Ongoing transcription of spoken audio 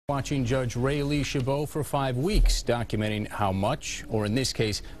Watching Judge Ray Lee Chabot for 5 weeks, documenting how much, or in this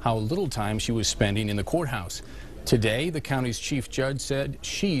case, how little time she was spending in the courthouse. Today, the county's chief judge said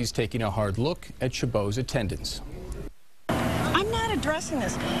she's taking a hard look at Chabot's attendance. I'm not addressing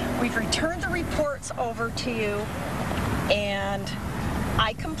this. We've returned the reports over to you, and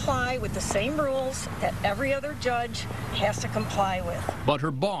I comply with the same rules that every other judge has to comply with. But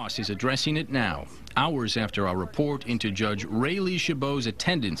her boss is addressing it now, hours after our report into Judge Ray Lee Chabot's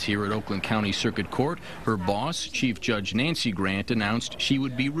attendance here at Oakland County Circuit Court. Her boss, Chief Judge Nancy Grant, announced she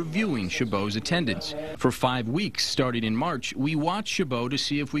would be reviewing Chabot's attendance. For 5 weeks, starting in March, we watched Chabot to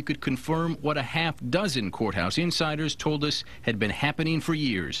see if we could confirm what a half-dozen courthouse insiders told us had been happening for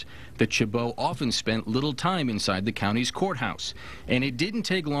years, that Chabot often spent little time inside the county's courthouse. And it didn't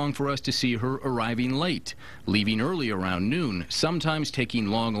take long for us to see her arriving late, leaving early around noon, sometimes taking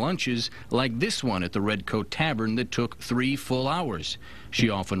long lunches like this one at the Redcoat Tavern that took 3 full hours. She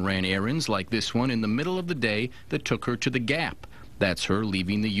often ran errands like this one in the middle of the day that took her to the Gap. That's her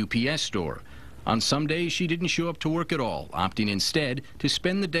leaving the UPS store. On some days, she didn't show up to work at all, opting instead to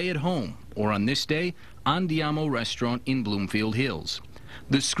spend the day at home, or on this day, Andiamo Restaurant in Bloomfield Hills.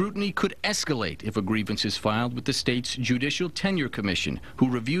 The scrutiny could escalate if a grievance is filed with the state's Judicial Tenure Commission, who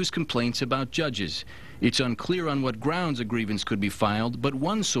reviews complaints about judges. It's unclear on what grounds a grievance could be filed, but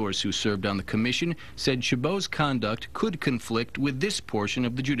one source who served on the commission said Chabot's conduct could conflict with this portion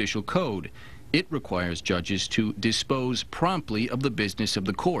of the Judicial Code. It requires judges to dispose promptly of the business of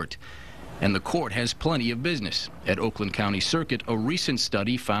the court. And the court has plenty of business. At Oakland County Circuit, a recent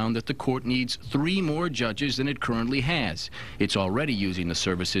study found that the court needs 3 more judges than it currently has. It's already using the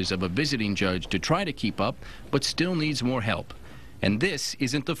services of a visiting judge to try to keep up, but still needs more help. And this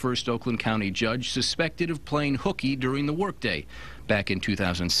isn't the first Oakland County judge suspected of playing hooky during the workday. Back in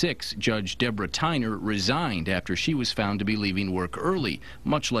 2006, Judge Deborah Tyner resigned after she was found to be leaving work early,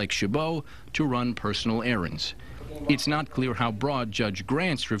 much like Chabot, to run personal errands. It's not clear how broad Judge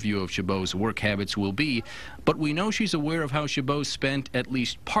Grant's review of Chabot's work habits will be, but we know she's aware of how Chabot spent at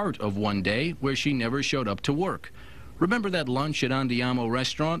least part of one day where she never showed up to work. Remember that lunch at Andiamo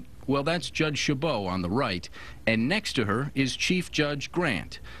Restaurant? Well, that's Judge Chabot on the right, and next to her is Chief Judge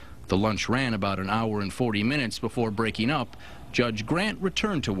Grant. The lunch ran about an hour and 40 minutes before breaking up. Judge Grant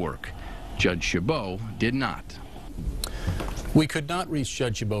returned to work. Judge Chabot did not. We could not reach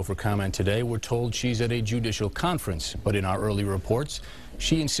Judge Chabot for comment today. We're told she's at a judicial conference, but in our early reports,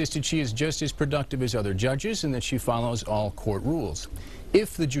 she insisted she is just as productive as other judges and that she follows all court rules.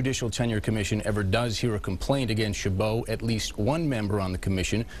 If the Judicial Tenure Commission ever does hear a complaint against Chabot, at least one member on the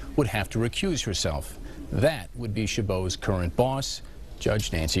commission would have to recuse herself. That would be Chabot's current boss,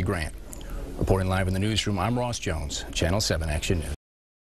 Judge Nancy Grant. Reporting live in the newsroom, I'm Ross Jones, Channel 7 Action News.